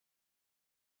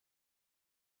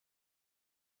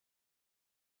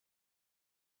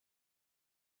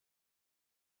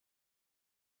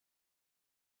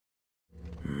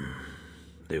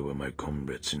they were my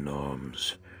comrades in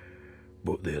arms,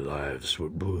 but their lives were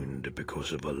ruined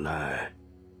because of a lie.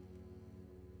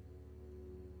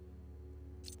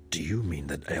 Do you mean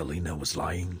that Elena was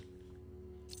lying?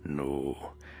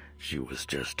 No, she was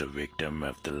just a victim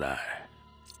of the lie.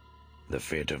 The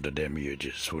fate of the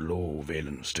demiurges who lull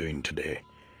Valen's doing today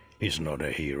is not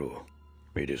a hero.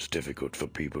 It is difficult for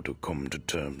people to come to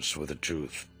terms with the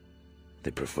truth.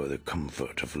 They prefer the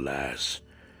comfort of lies.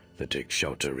 They take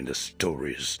shelter in the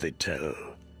stories they tell.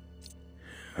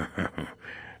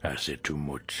 I said too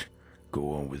much.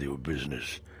 Go on with your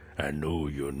business. I know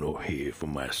you're not here for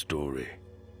my story.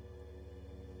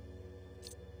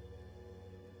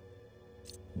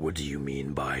 What do you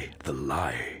mean by the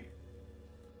lie?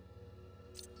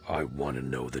 I want to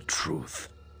know the truth.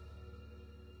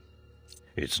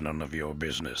 It's none of your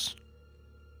business.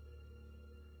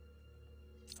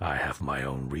 I have my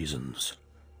own reasons.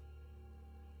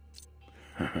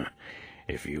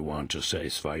 If you want to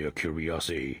satisfy your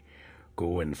curiosity,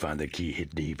 go and find the key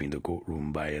hid deep in the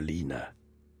courtroom by Elena.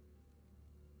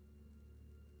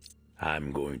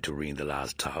 I'm going to ring the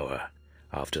last tower.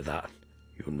 After that,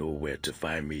 you'll know where to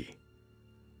find me.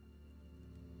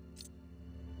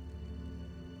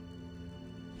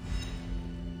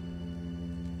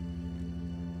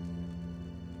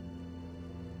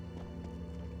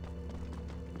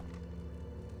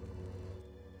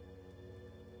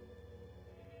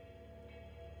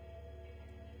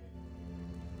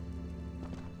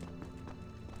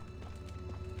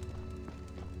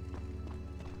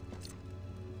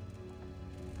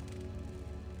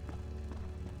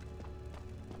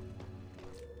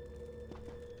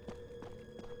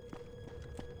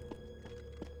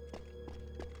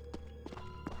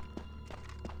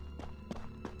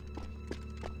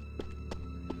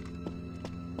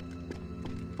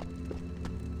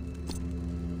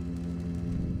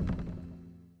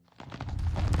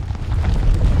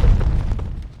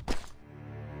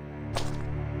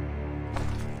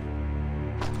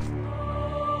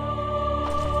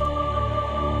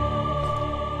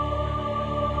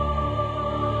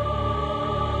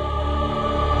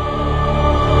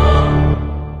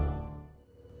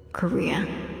 Korea,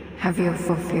 have you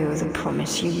fulfilled the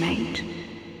promise you made?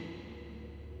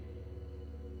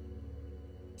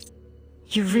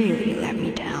 You really let me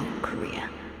down, Korea.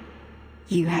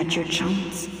 You had your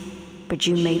chance, but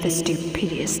you made the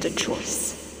stupidest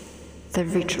choice. The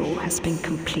ritual has been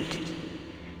completed.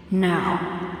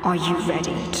 Now, are you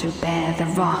ready to bear the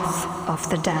wrath of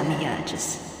the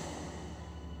demiurges?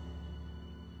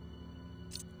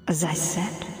 As I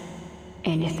said,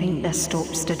 anything that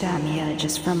stops the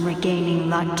demiurges from regaining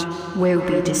light will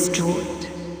be destroyed.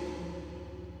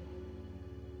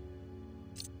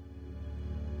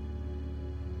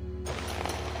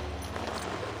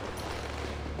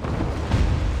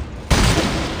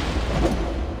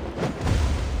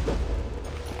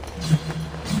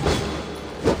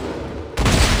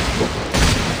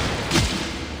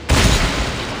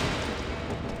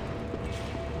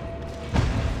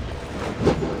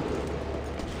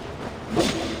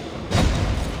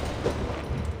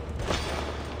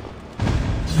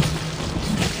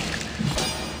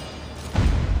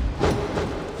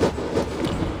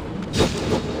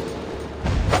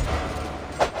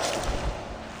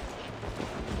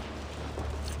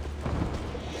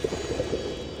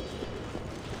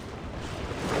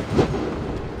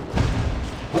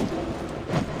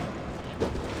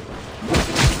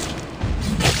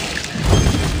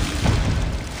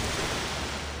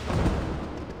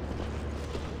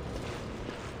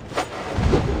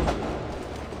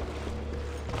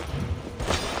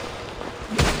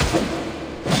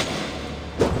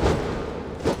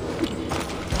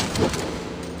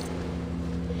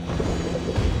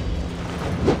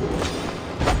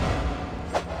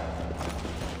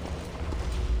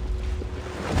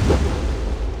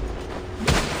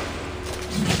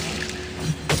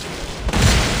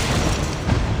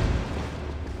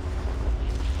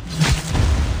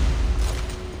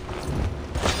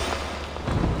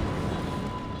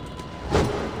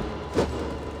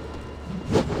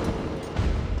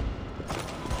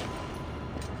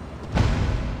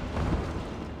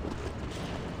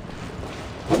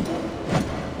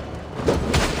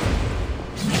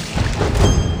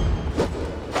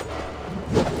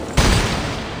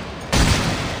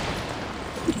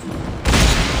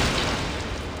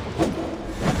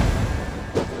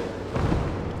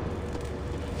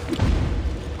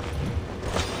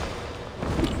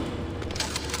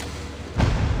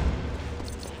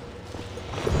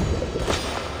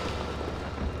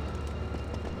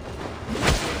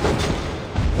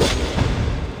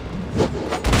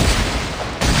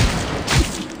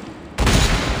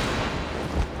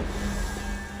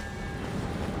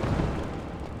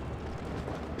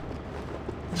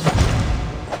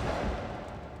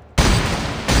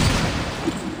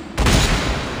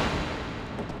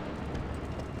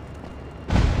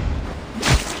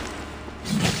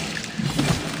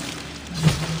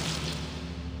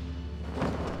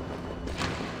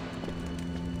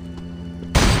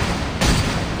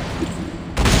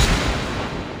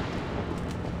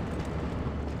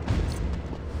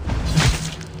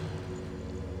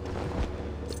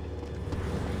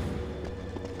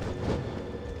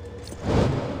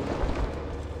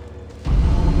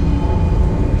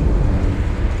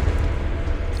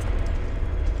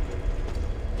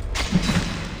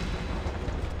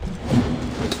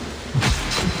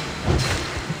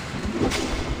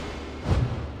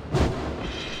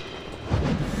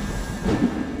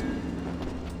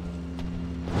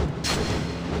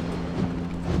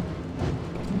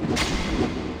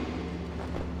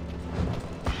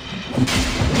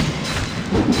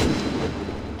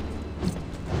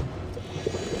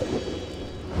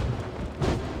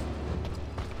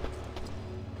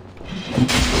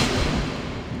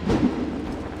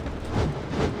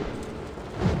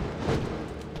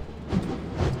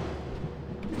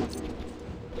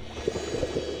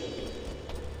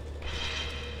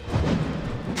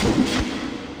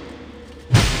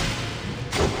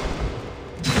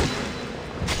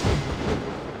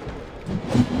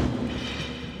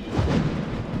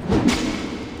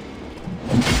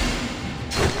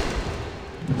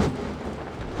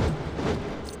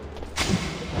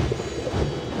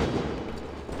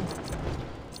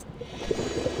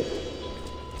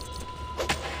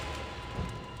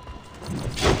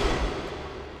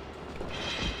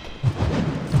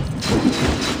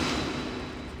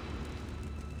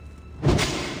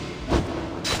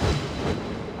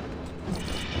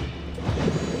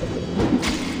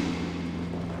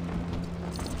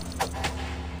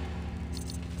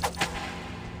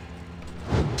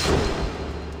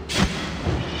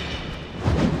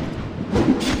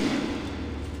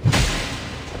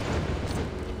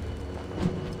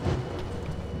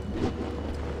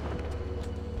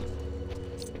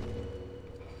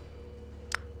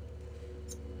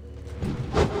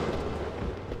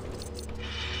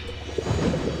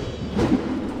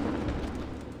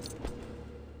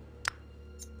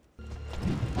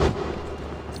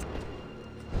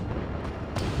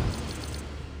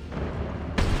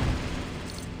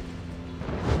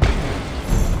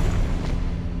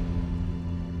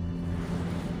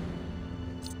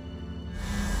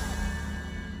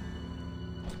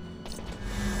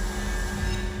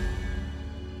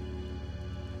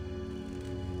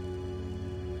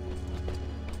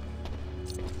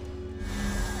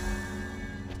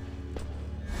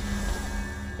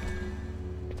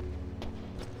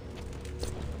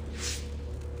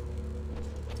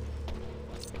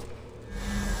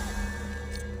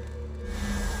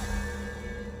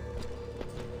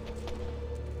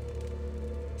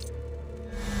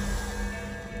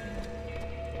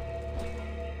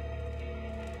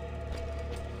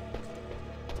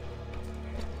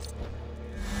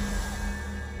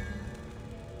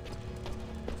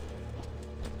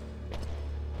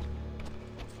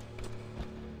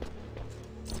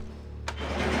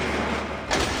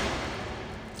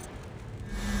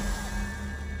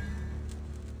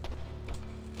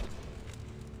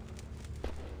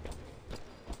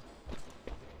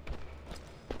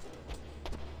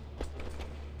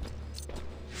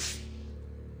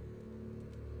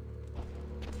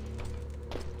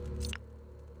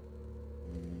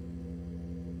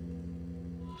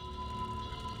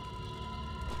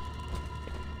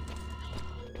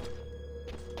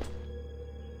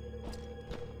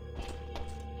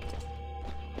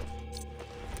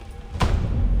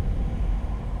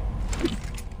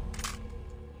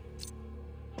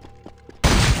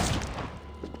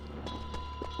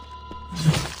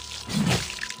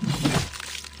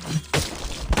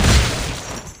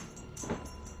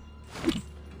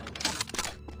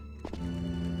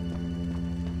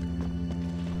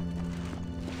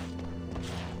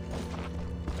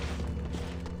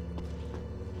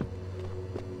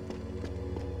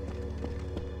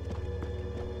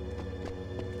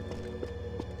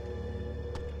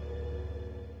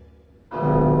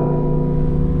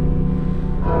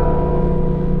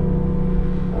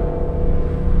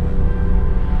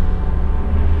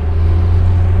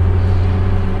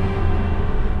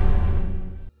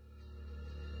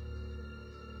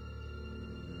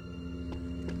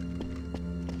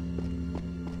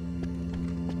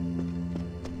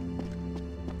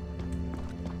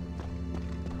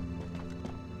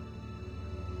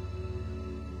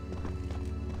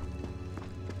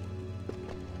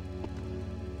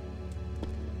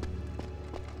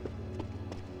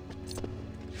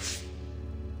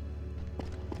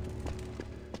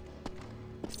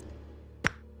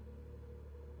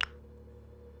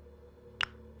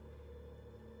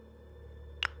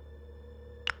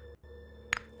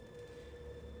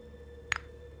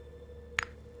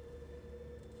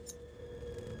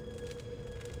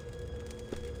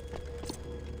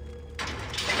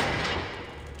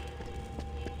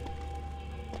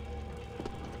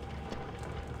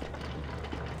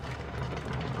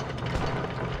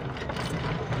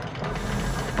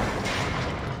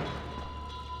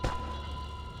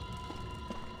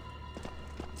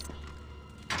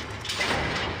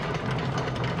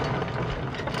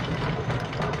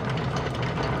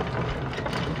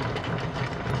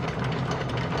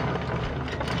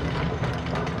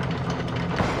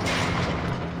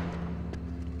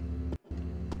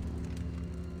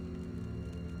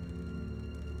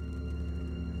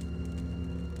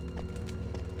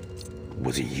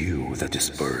 was it you that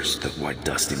dispersed that white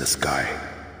dust in the sky?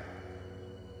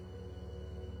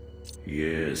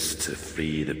 Yes, to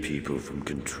free the people from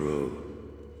control.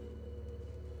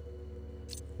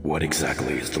 What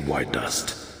exactly is the white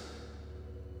dust?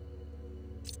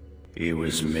 It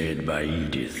was made by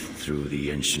Edith through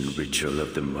the ancient ritual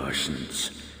of the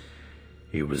Martians.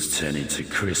 It was turned into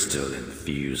crystal and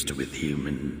fused with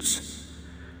humans,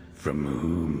 from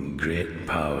whom great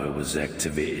power was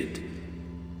activated.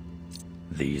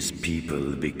 These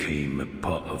people became a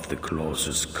part of the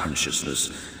Colossus'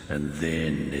 consciousness, and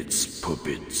then its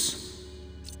puppets.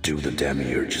 Do the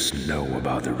demiurges know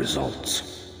about the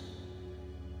results?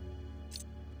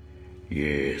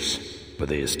 Yes, but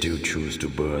they still choose to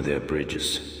burn their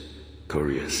bridges.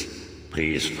 Couriers,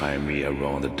 please find me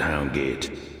around the town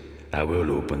gate. I will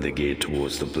open the gate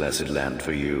towards the blessed land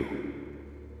for you.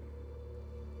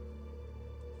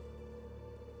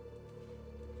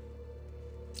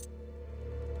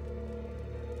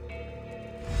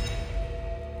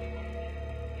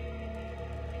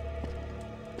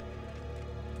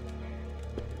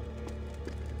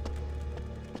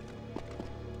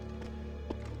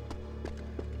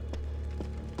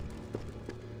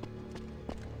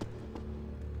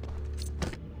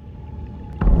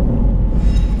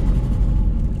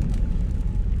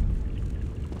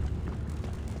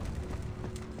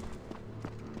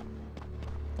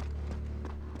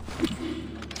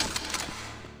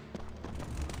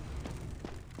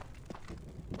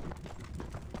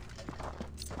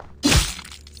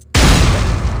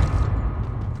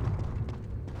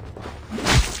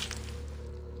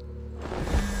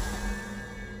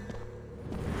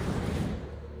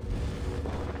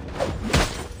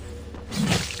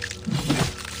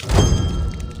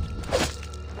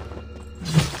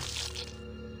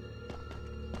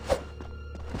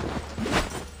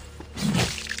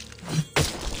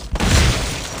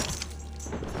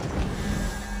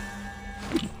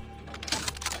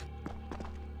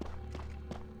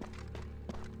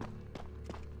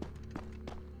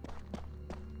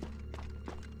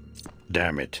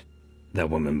 Damn it. That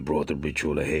woman brought the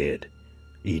ritual ahead.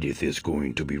 Edith is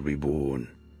going to be reborn.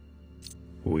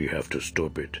 We have to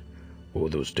stop it, or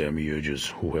those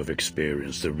demiurges who have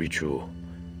experienced the ritual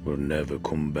will never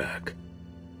come back.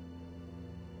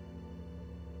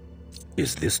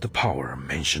 Is this the power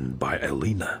mentioned by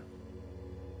Elena?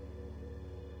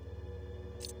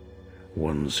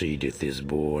 Once Edith is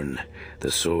born,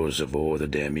 the souls of all the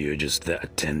demiurges that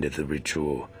attended the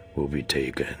ritual will be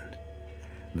taken.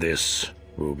 This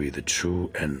will be the true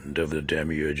end of the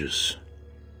demiurges.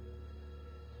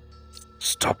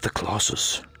 Stop the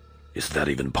Colossus? Is that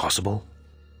even possible?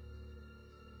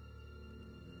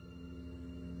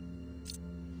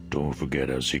 Don't forget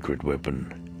our secret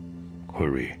weapon.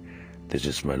 Hurry, this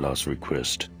is my last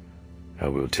request. I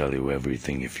will tell you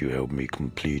everything if you help me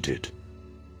complete it.